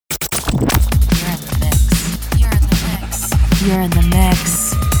You're in the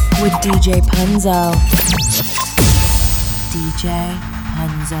mix with DJ Punzo. DJ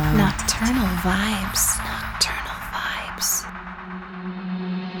Punzo. Nocturnal vibes. Nocturnal vibes.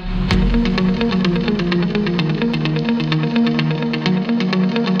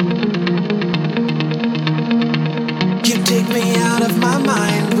 You take me out of my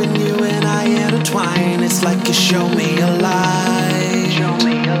mind when you and I intertwine. It's like you show me a light.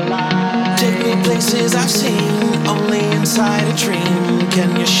 Take me places I've seen only inside a dream.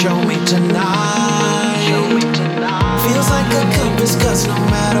 Can you show me tonight? Feels like a compass, 'cause no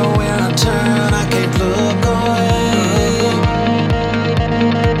matter where I turn, I can't look away.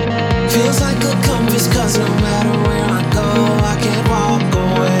 Feels like a compass, 'cause no matter where I go, I can't walk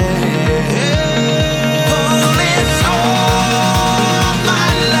away. Pulling all my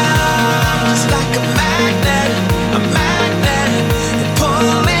love just like a magnet, a magnet. You're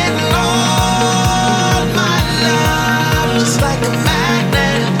pulling all my love just like a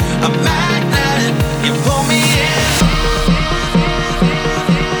magnet, a magnet. You pull me in.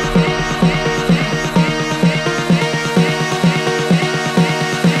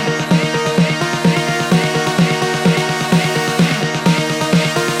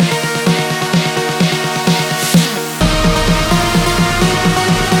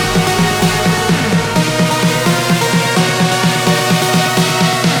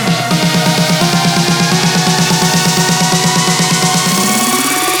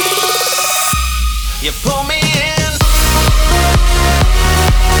 You pull me in.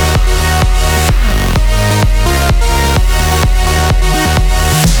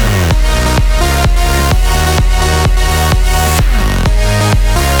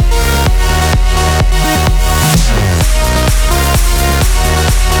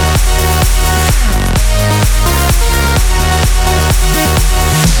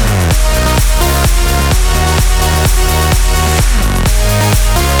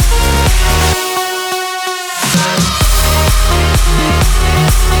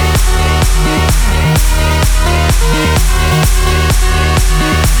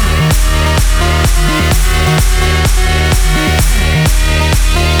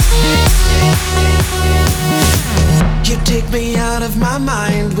 You take me out of my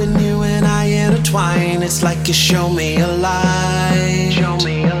mind when you and I intertwine. It's like you show me a light.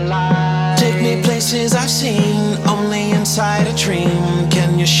 Take me places I've seen only inside a dream.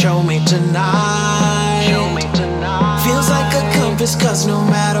 Can you show me tonight? Feels like a compass, 'cause no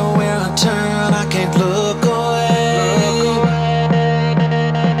matter where I turn, I can't look away.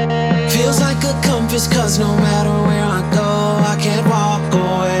 Feels like a compass, 'cause no matter where I go, I can't walk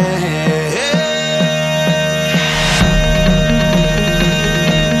away.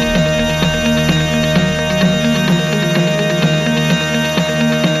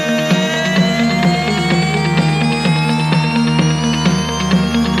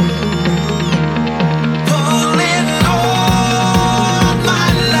 Pulling all my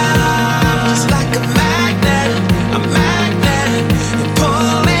love just like a magnet, a magnet. You're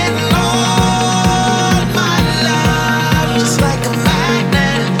pulling all my love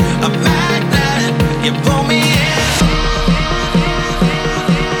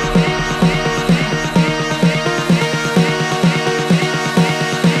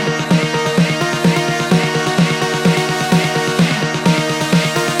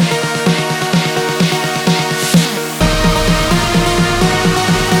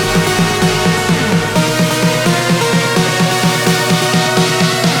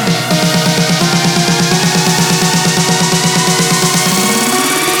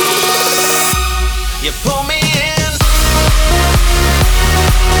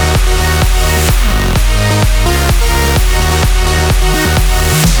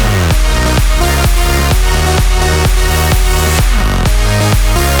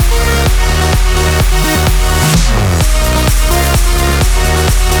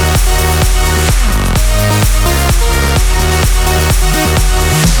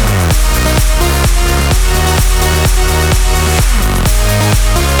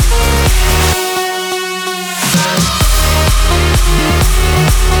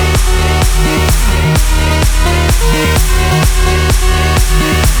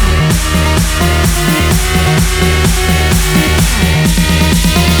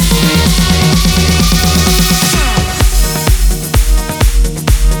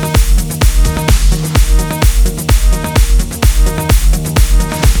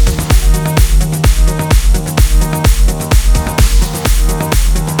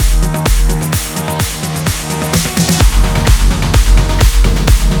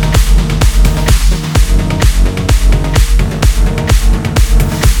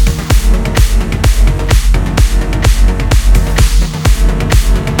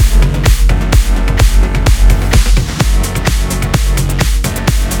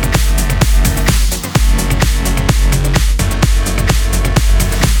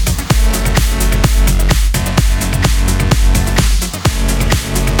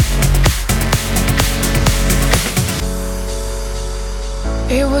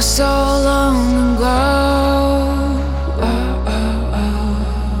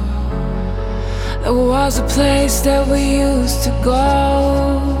There was a place that we used to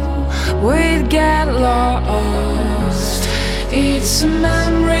go, we'd get lost. It's a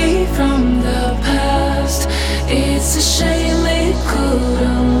memory from the past. It's a shame it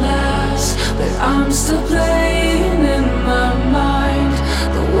couldn't last, but I'm still playing in my mind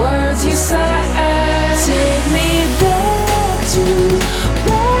the words you said. Take me back to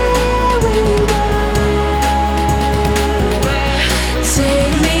where we were.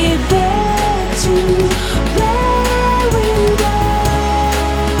 Take me back to where we were.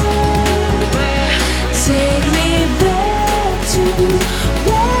 Take me back to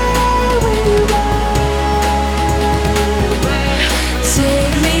where we were.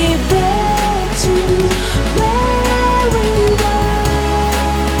 Take me back to where we were.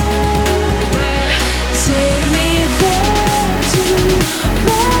 Take me back to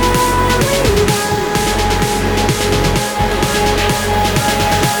where we were.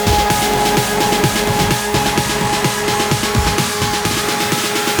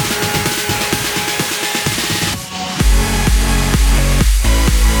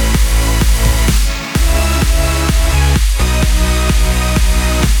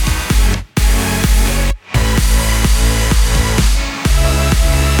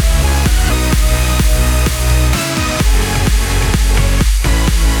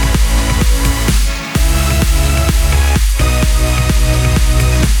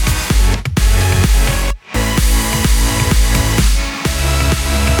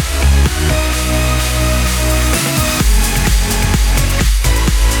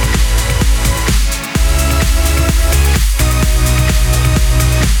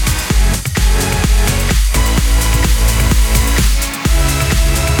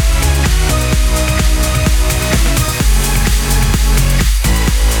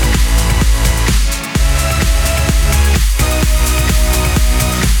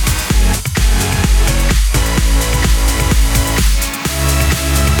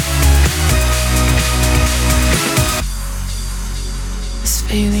 This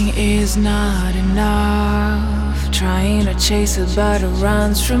feeling is not enough. Trying to chase it, but it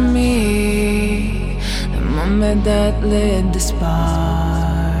runs from me. The moment that lit the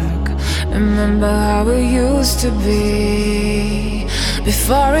spark. Remember how it used to be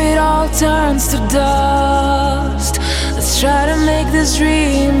before it all turns to dust. Let's try to make this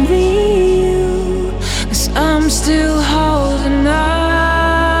dream real, 'cause I'm still holding on.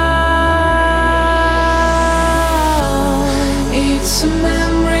 It's a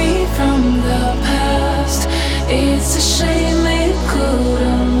memory from the past. It's a shame it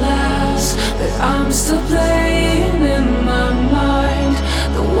couldn't last, but I'm still playing in my mind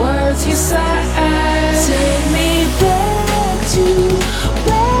the words you said. Take me back to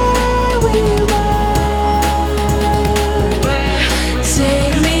where we were.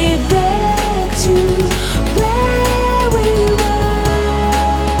 Take me back to where we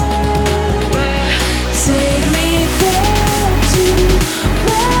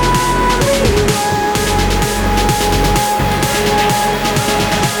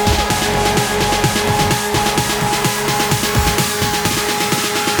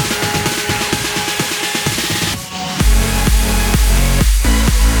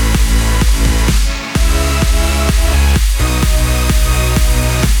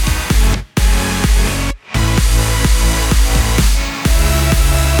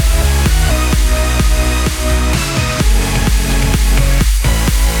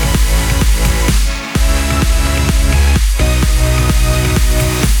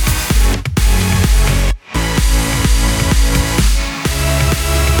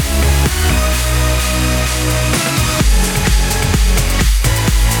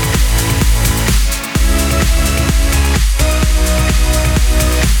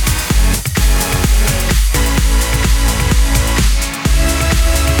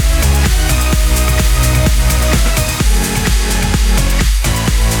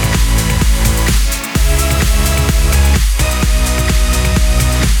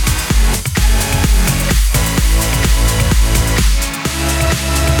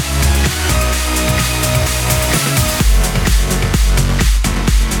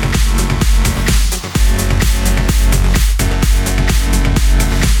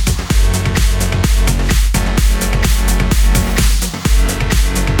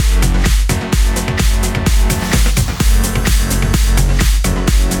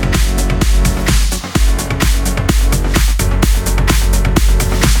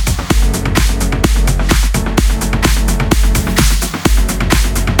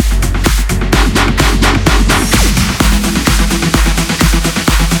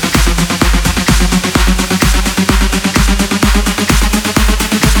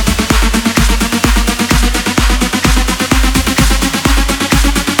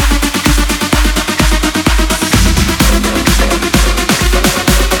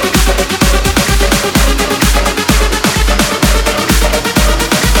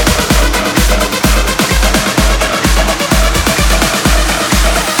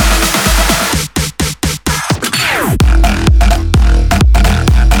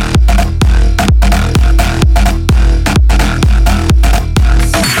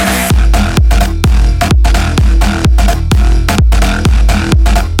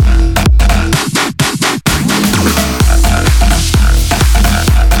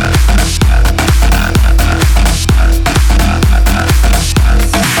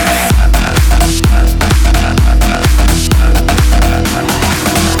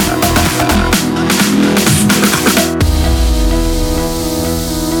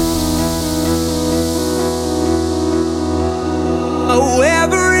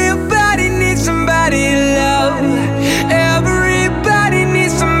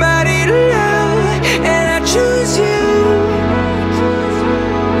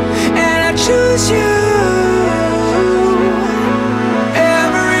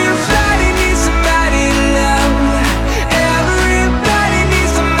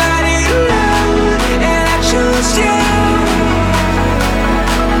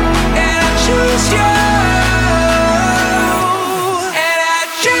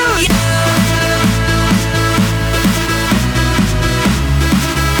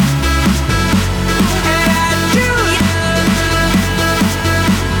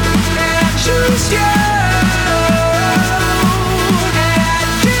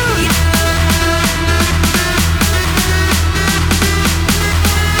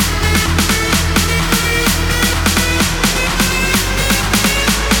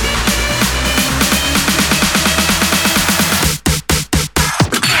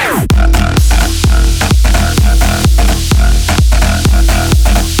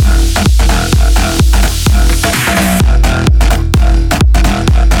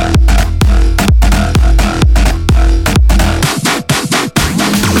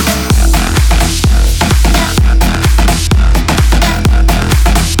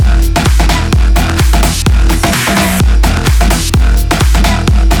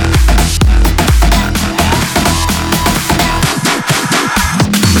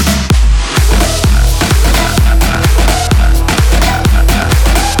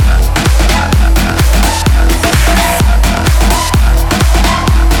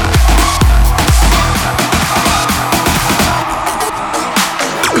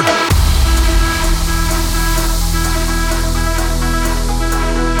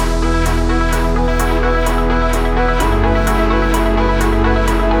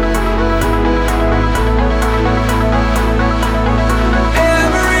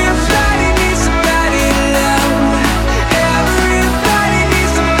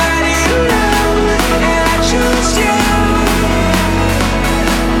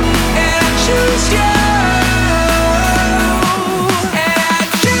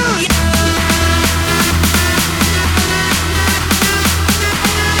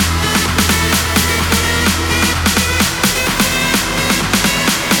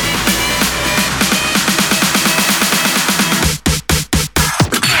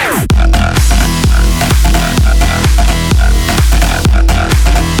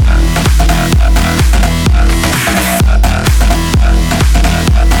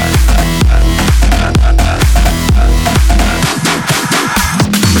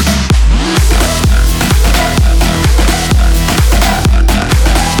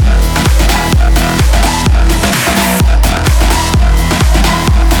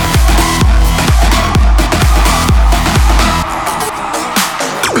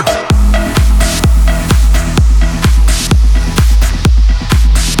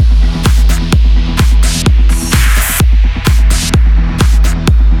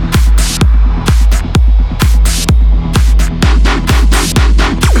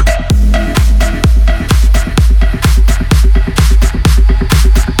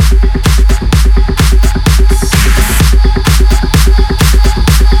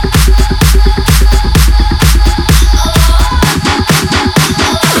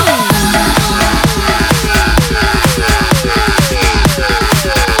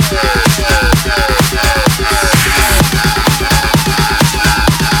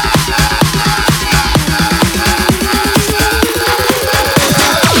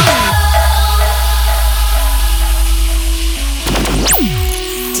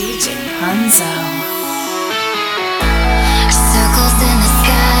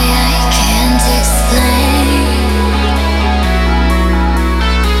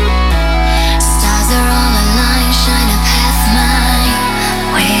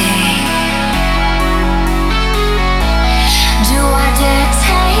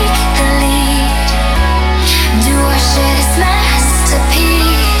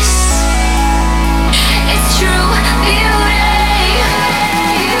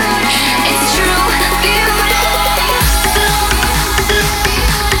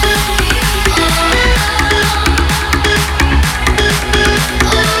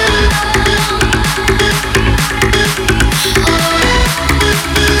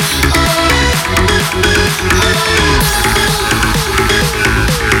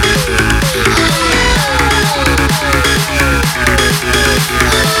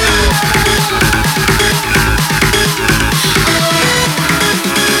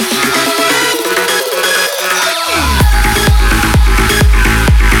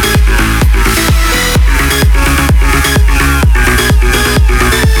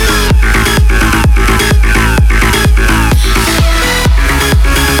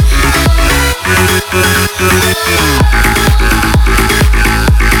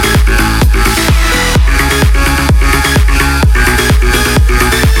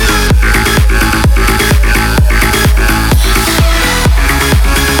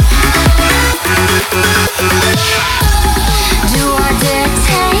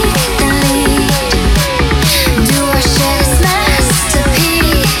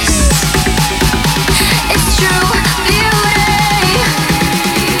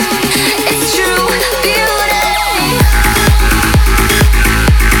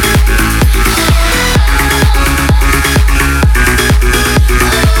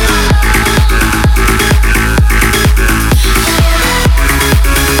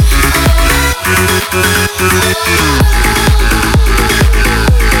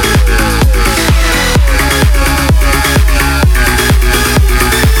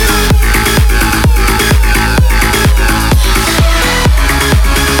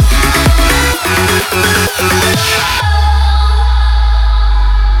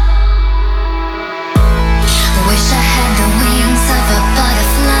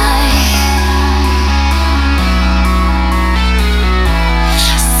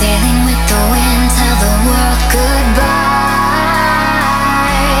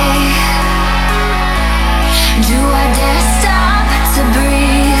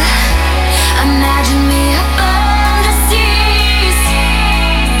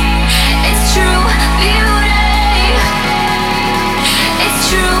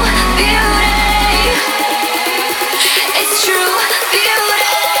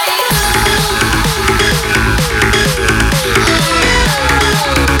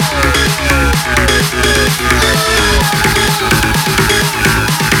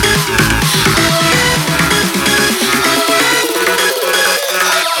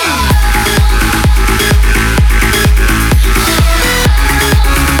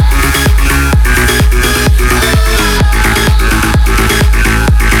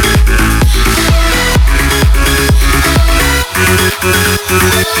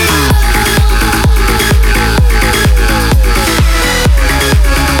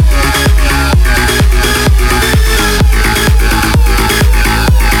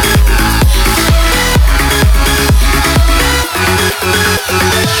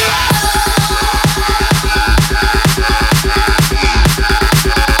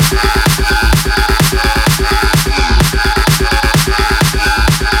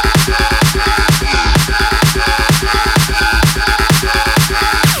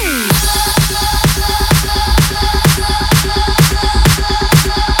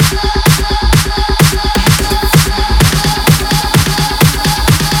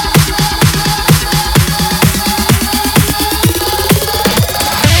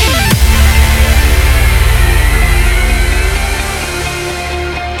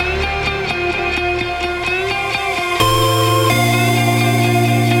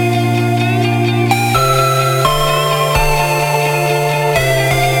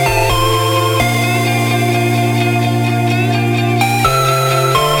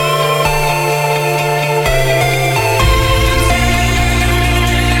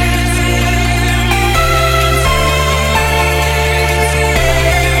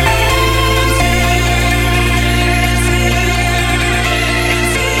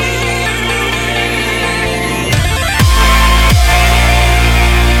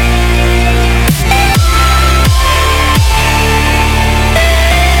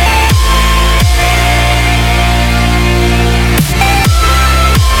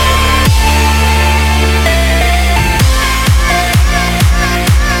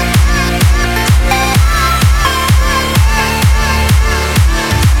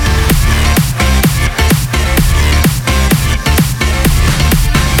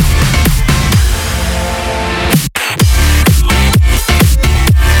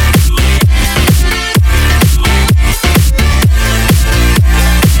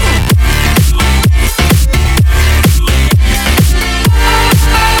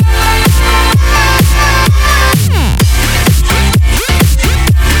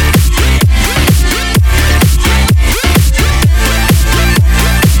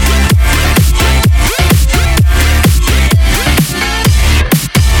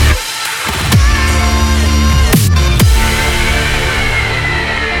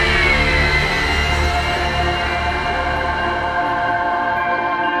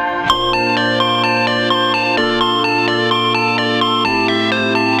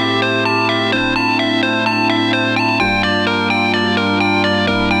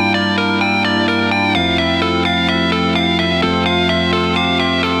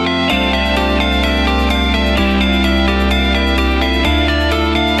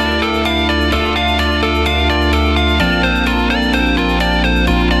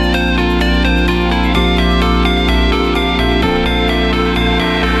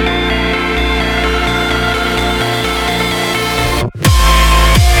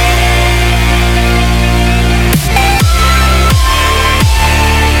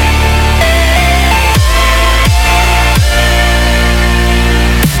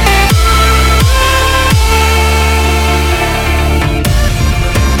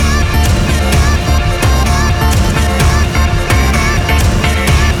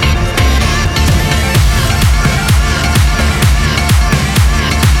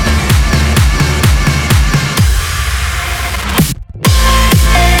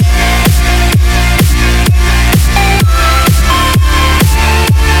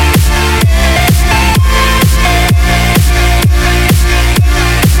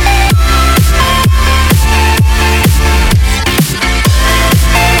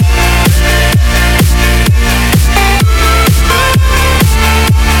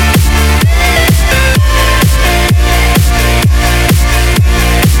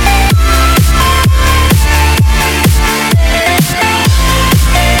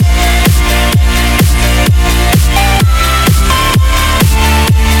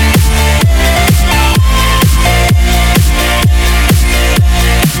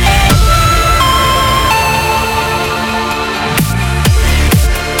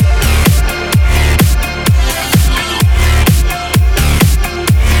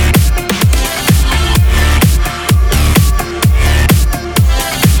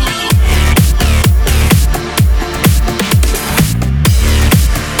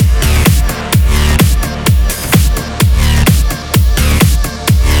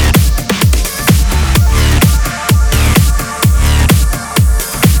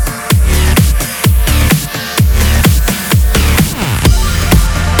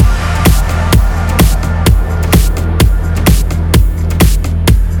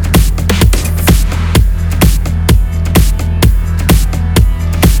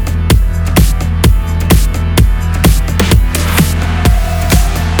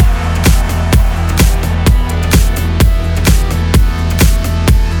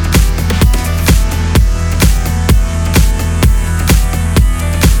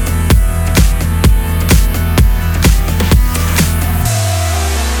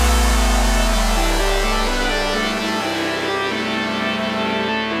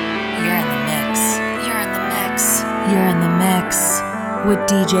with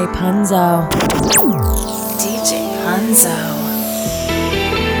DJ Punzo. DJ Punzo.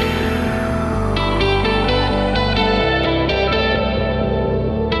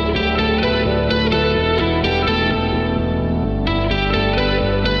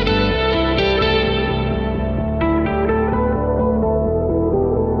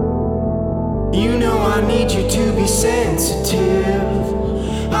 You know I need you to be sensitive.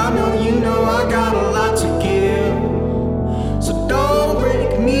 I know you know I got a lot to give. So don't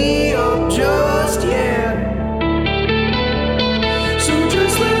break me up just yet. So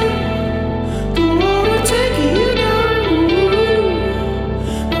just let the water take you down.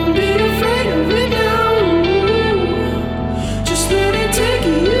 Don't be afraid of it now. Just let it take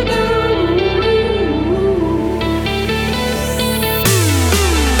you down.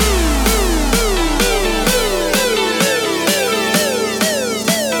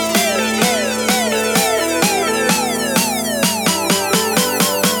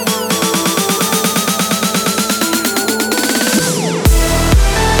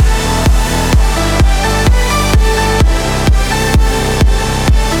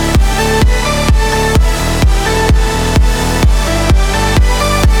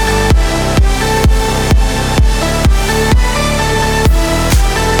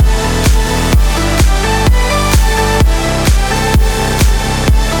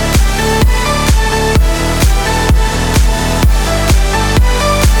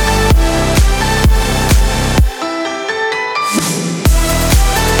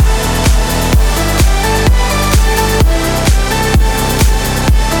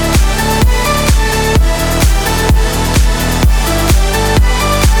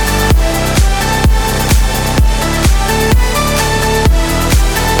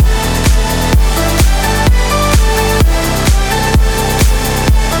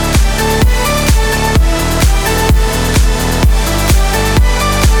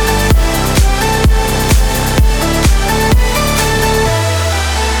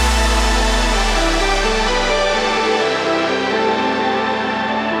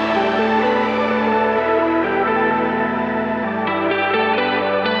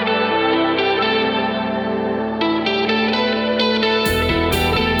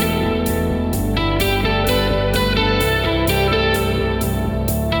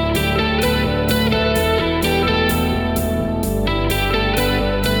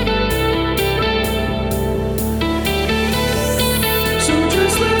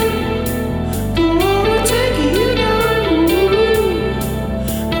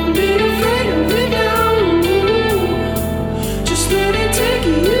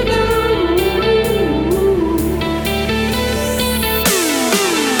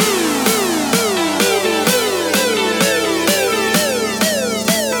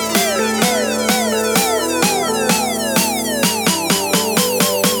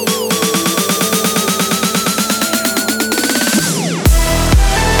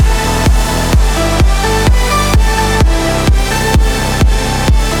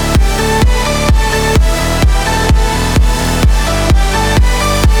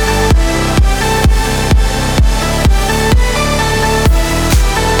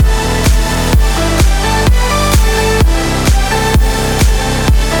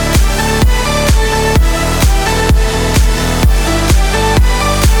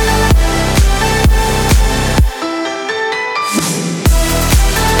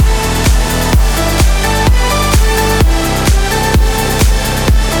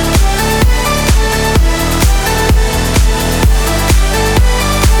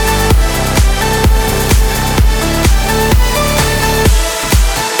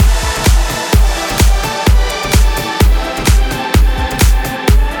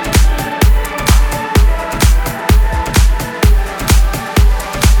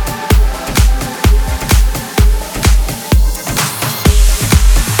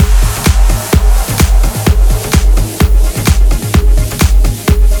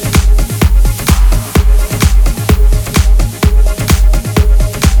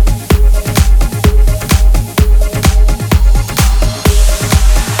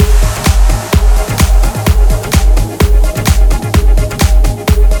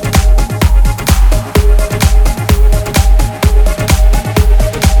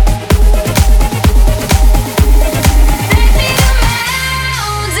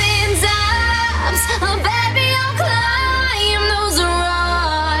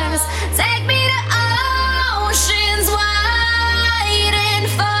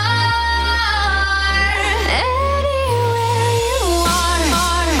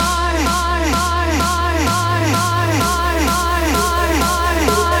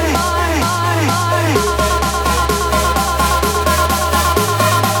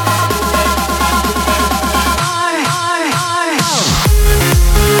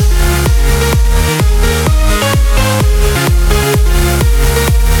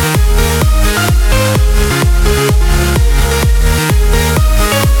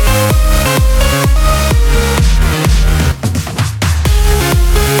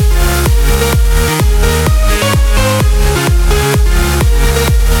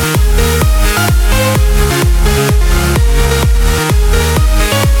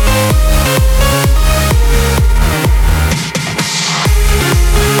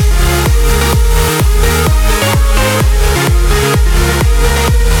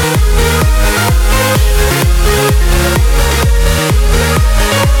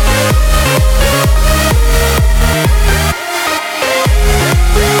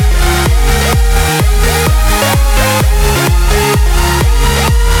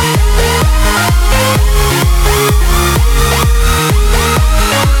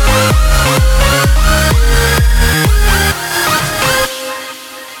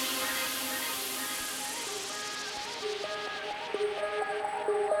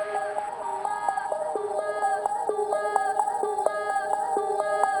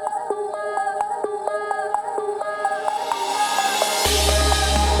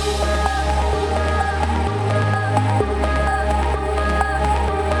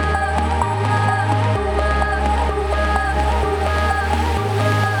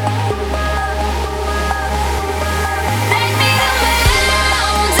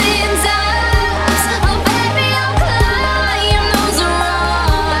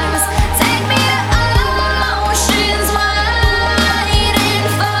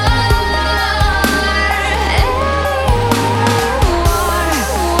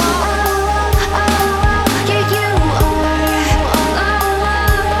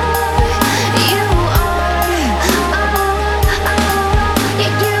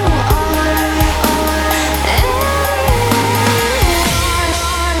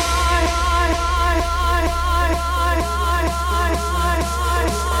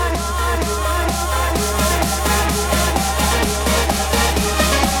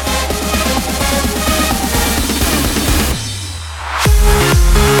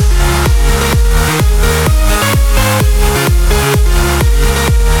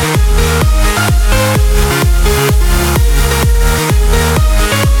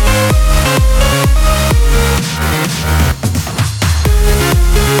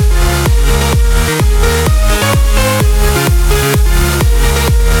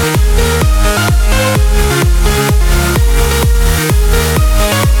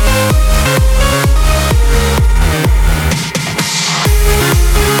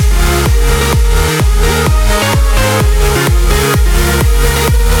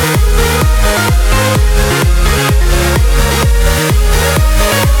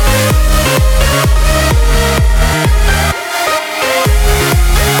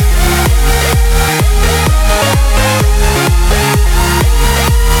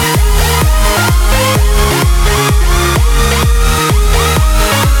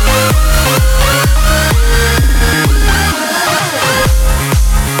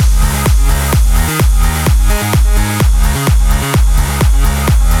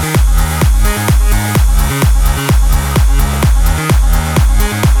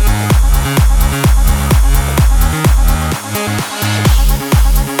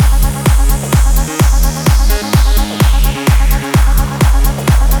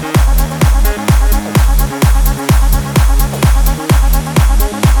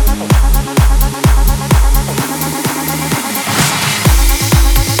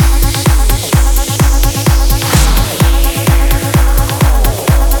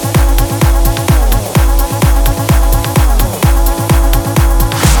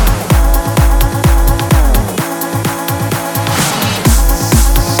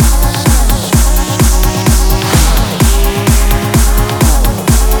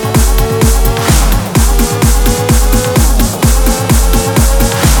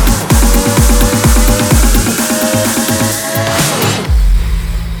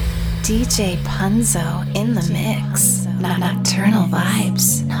 DJ Punzo in the mix. Nocturnal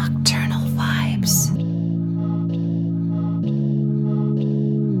vibes. Nocturnal vibes.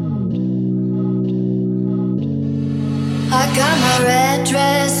 I got my red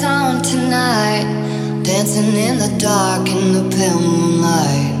dress on tonight, dancing in the dark in the pale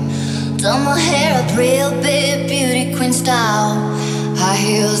moonlight. Done my hair up real big, beauty queen style. High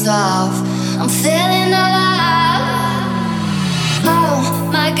heels off, I'm feeling alive. Oh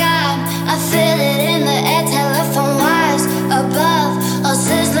my God, I feel it in the air. Telephone wires above, all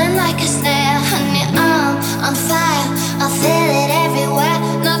sizzling like a snare. Honey, I'm on fire, I feel it everywhere.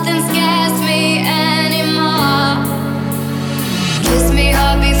 Nothing scares me anymore. Kiss me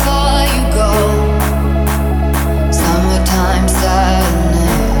hard before you go. Summertime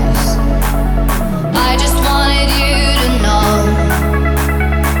sadness. I just wanted you to know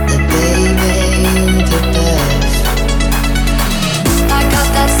that baby, you're the best. I got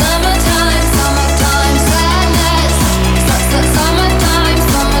that summertime, summertime sadness. Summertime,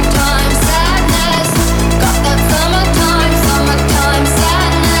 summertime sadness. Got that summertime, summertime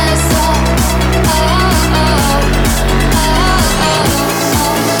sadness. Oh, oh, oh.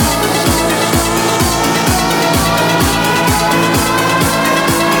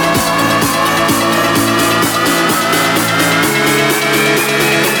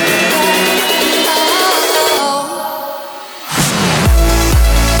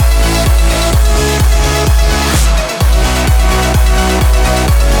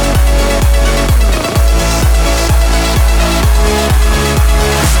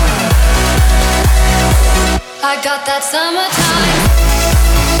 I got that summertime.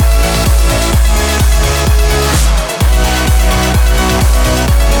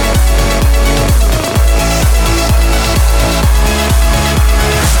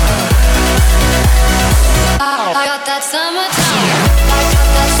 I got that summertime. I got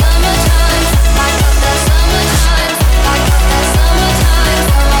that summertime. I got that summertime. I got that summertime.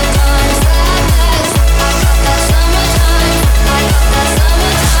 Summertime sadness. I got that summertime. I got that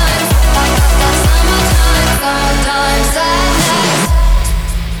summertime. I got that summertime. Summertime sadness.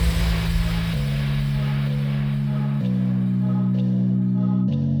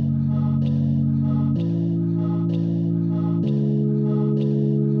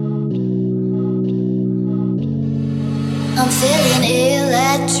 I'm feeling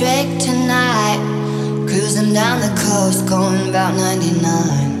electric tonight. Cruising down the coast, going about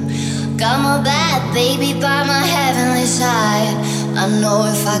 99. Got my bad baby by my heavenly side. I know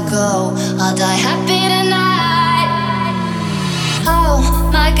if I go, I'll die happy tonight. Oh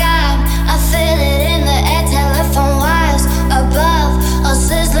my God, I feel it in the air. Telephone wires above, all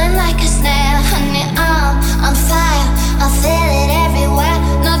sizzling like a snare. Honey, I'm on fire, I feel it everywhere.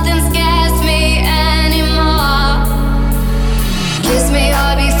 Nothing scares me anymore. Kiss me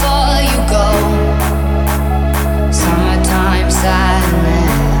hard before you go. Summertime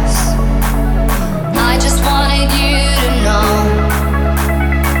sadness. I just wanted you to know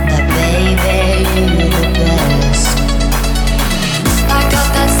that baby, you're the best. I got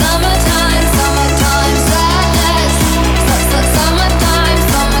that summertime, summertime sadness. Summertime,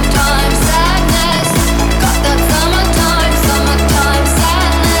 summertime sadness. Got that summertime, summertime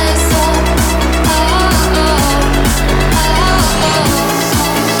sadness. Oh, oh, oh.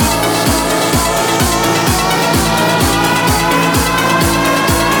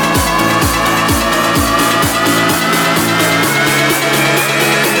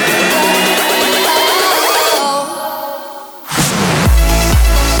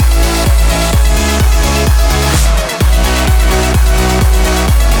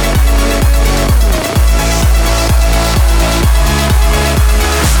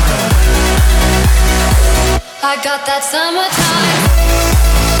 I got that summertime.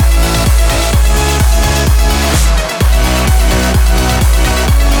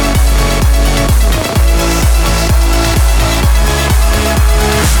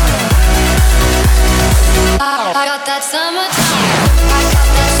 I got that summertime. I got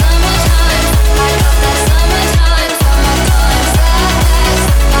that summertime. I got that summertime. Summertime sadness.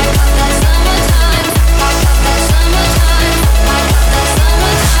 I got that summertime. I got that summertime. I got that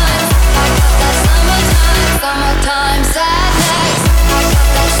summertime. I got that summertime. Summertime sadness.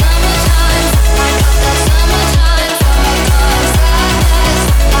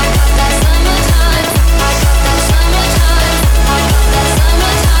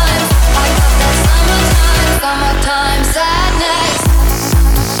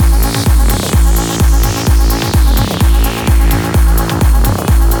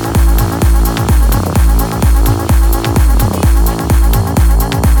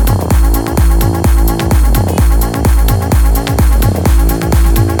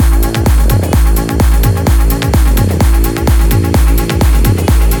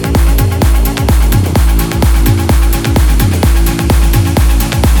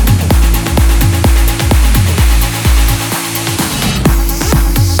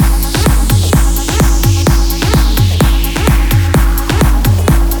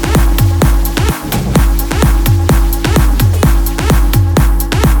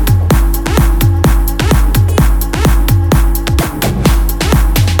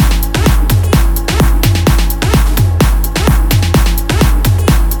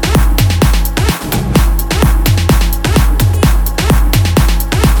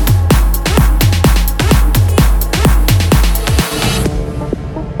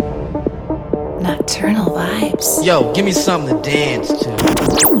 yo, give me something to dance to.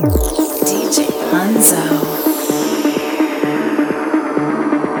 DJ Punzo.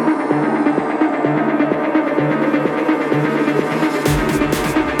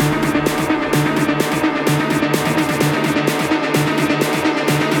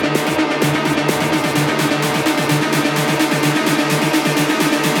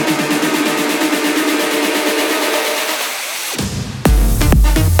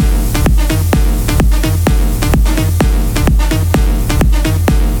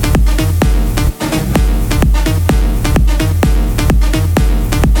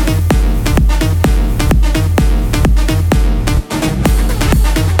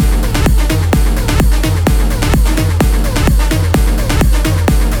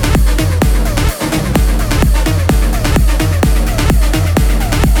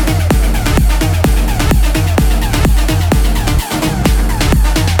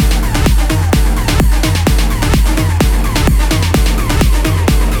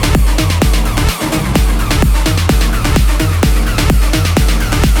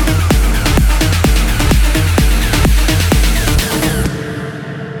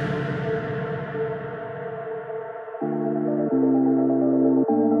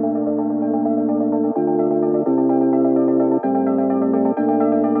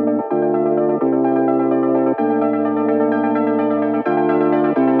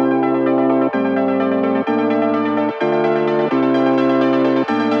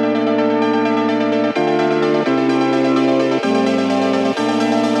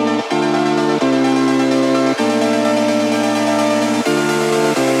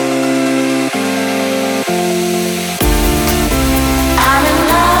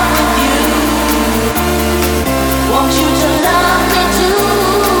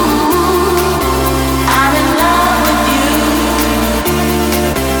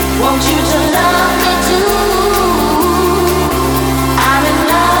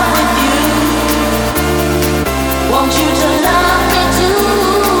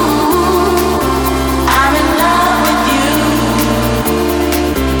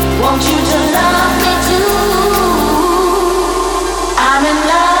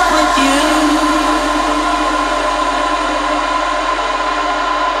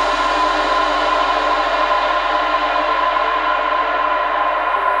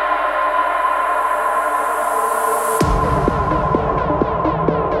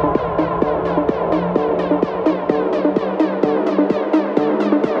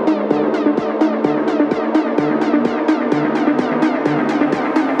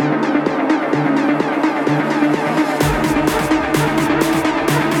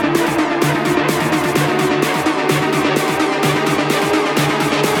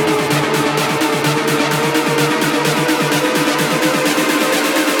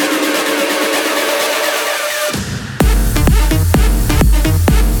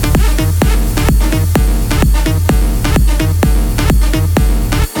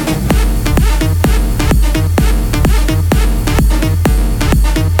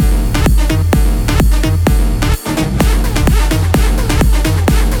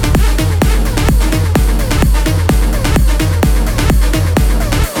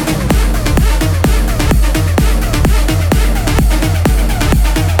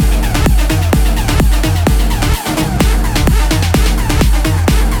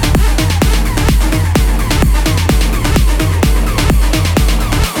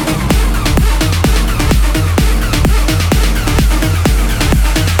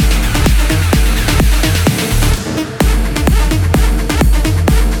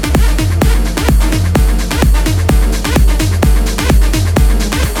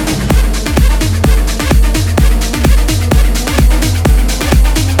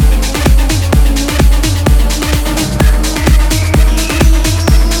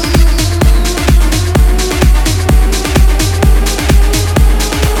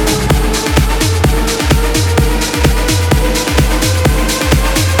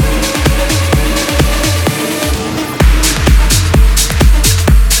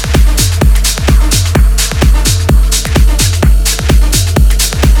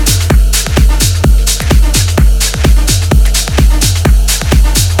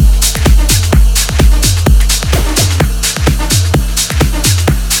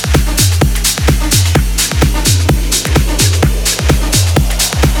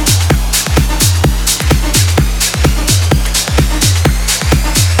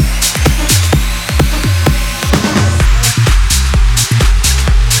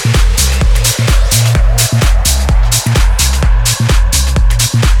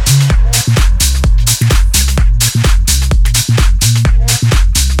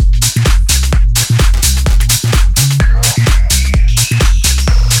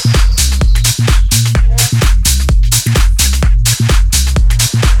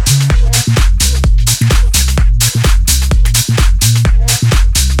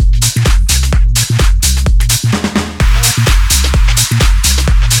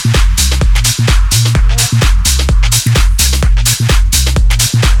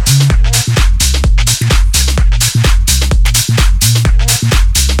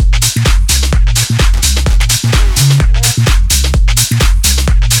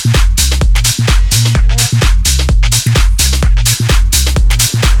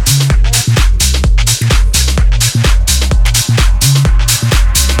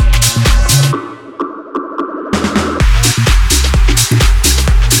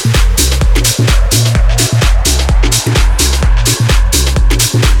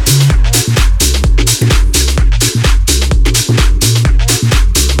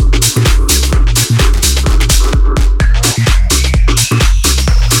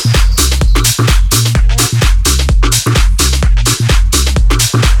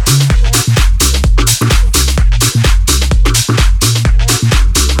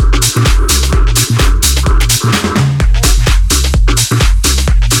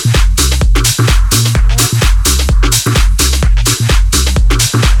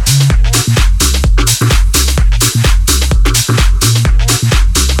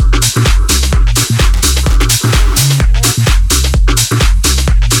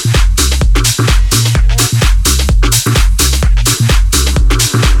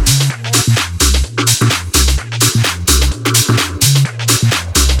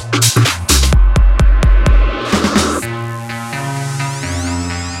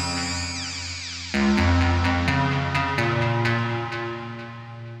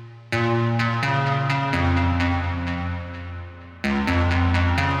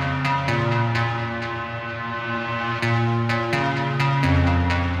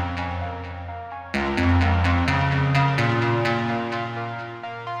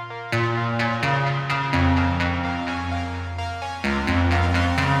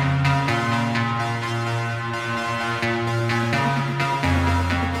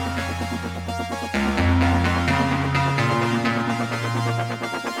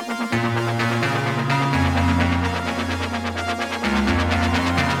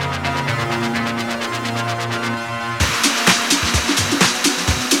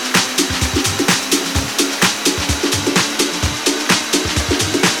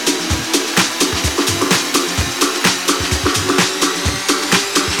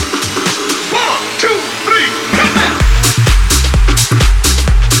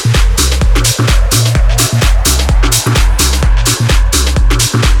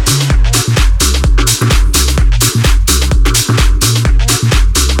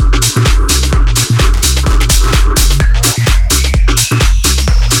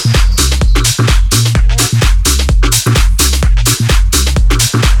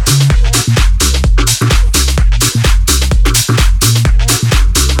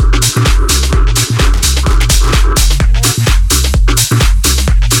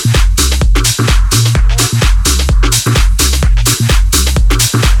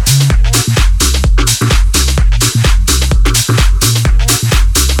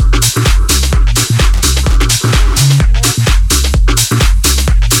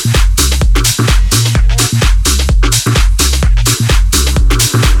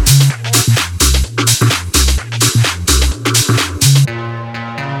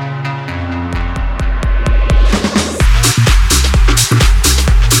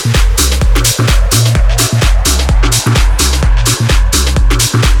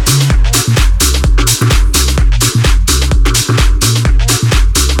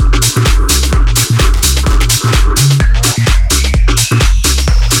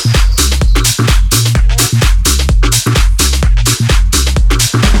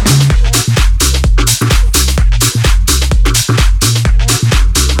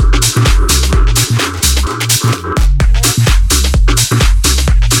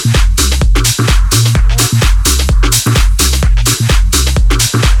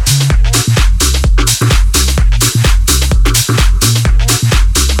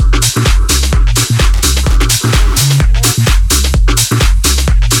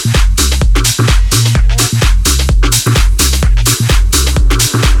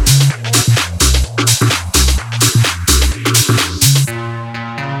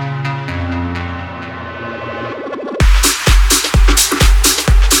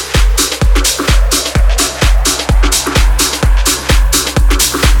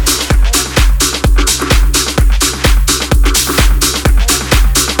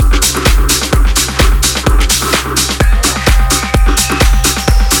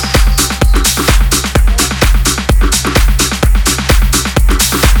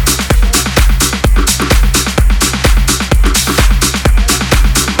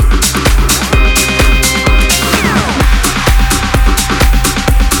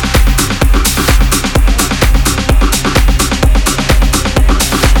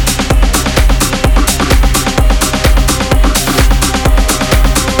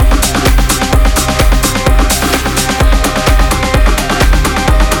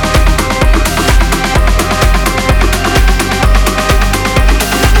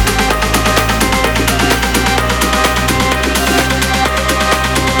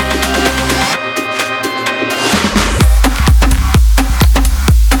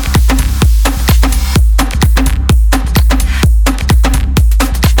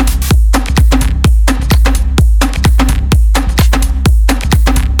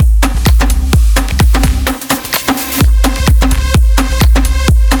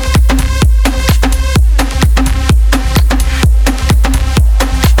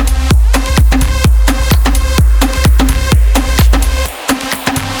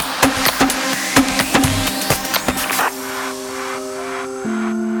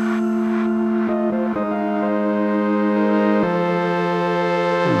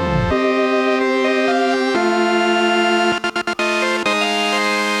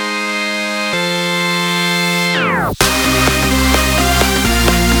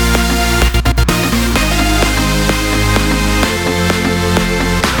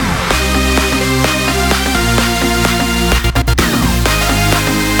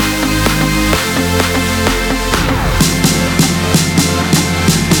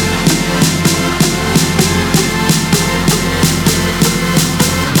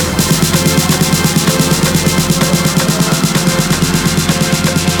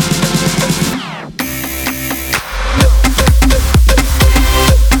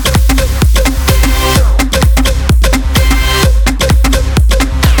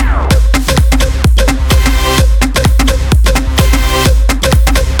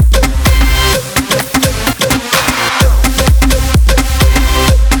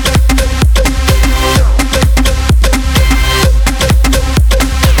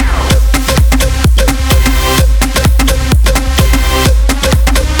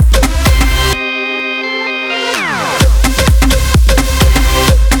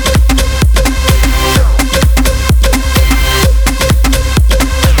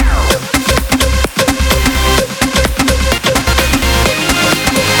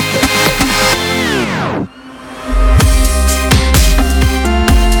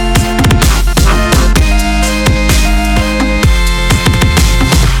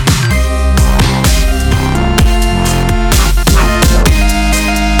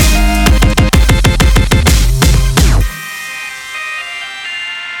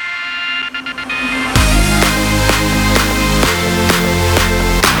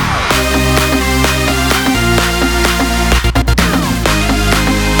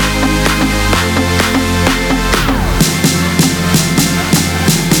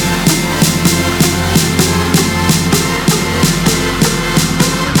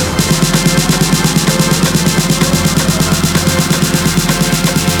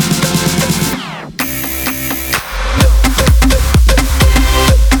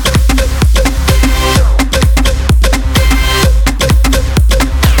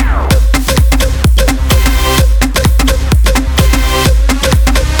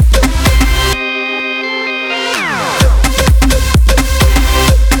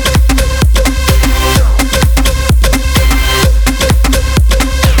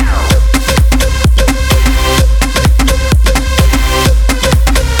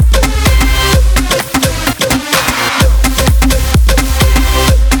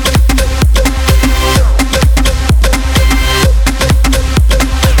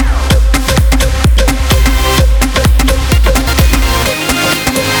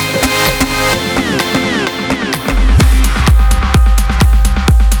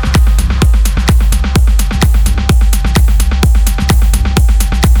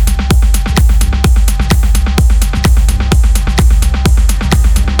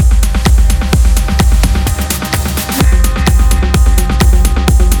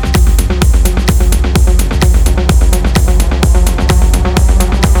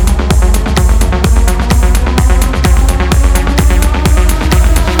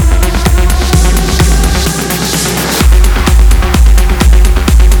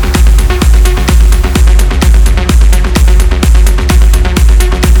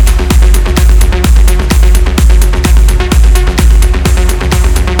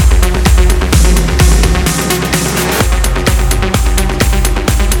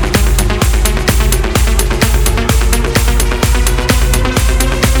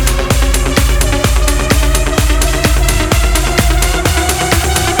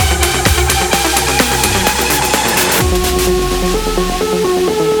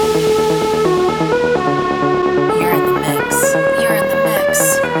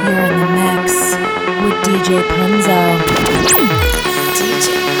 DJ Punzo. DJ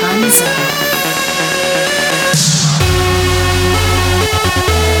Punzo.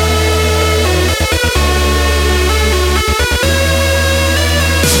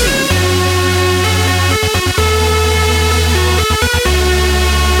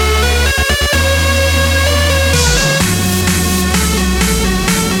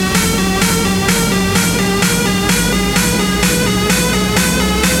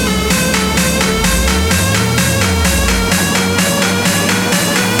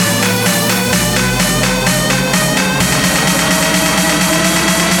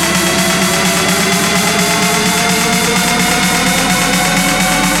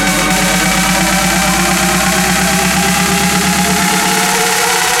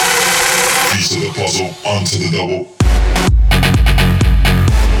 Onto the double.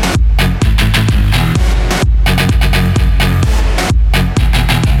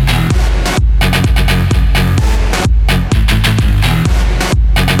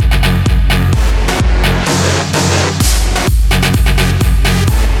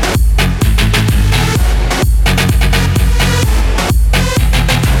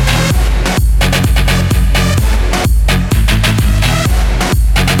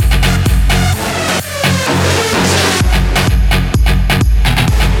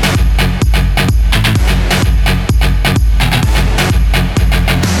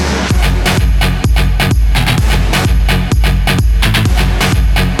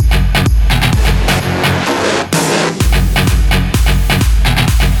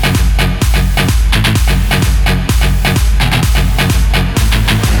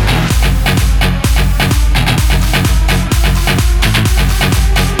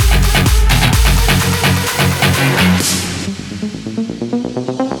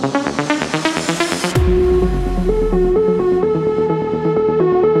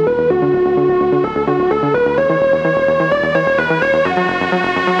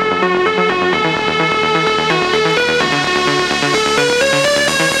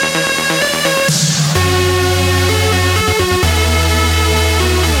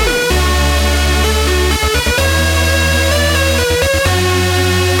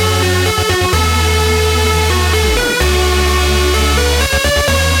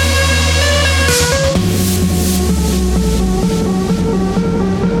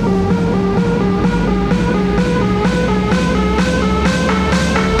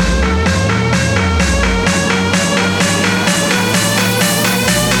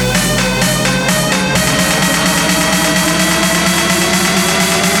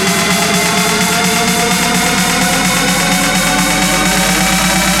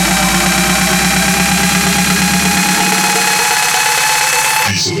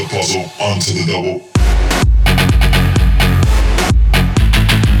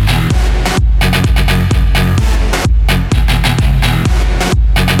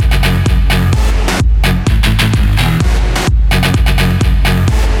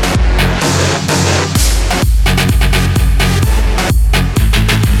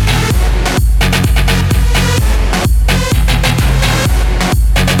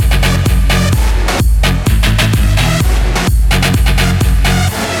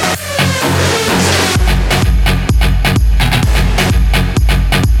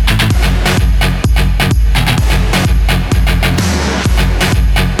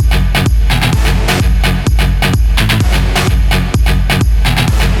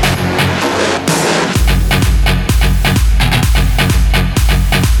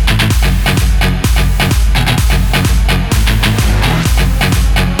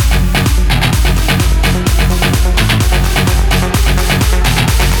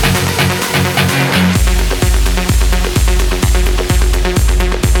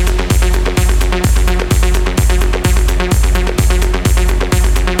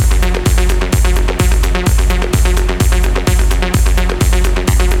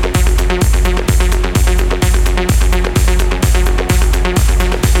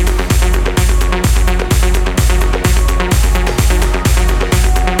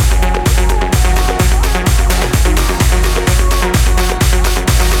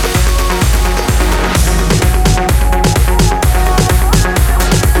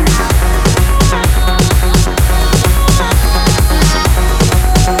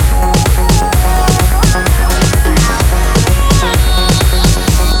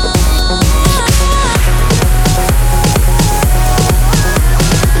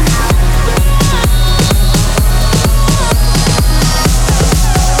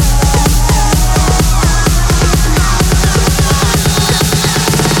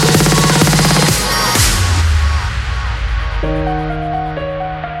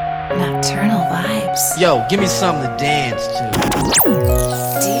 vibes. Yo, give me something to dance to.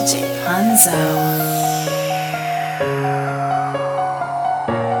 DJ Punzo.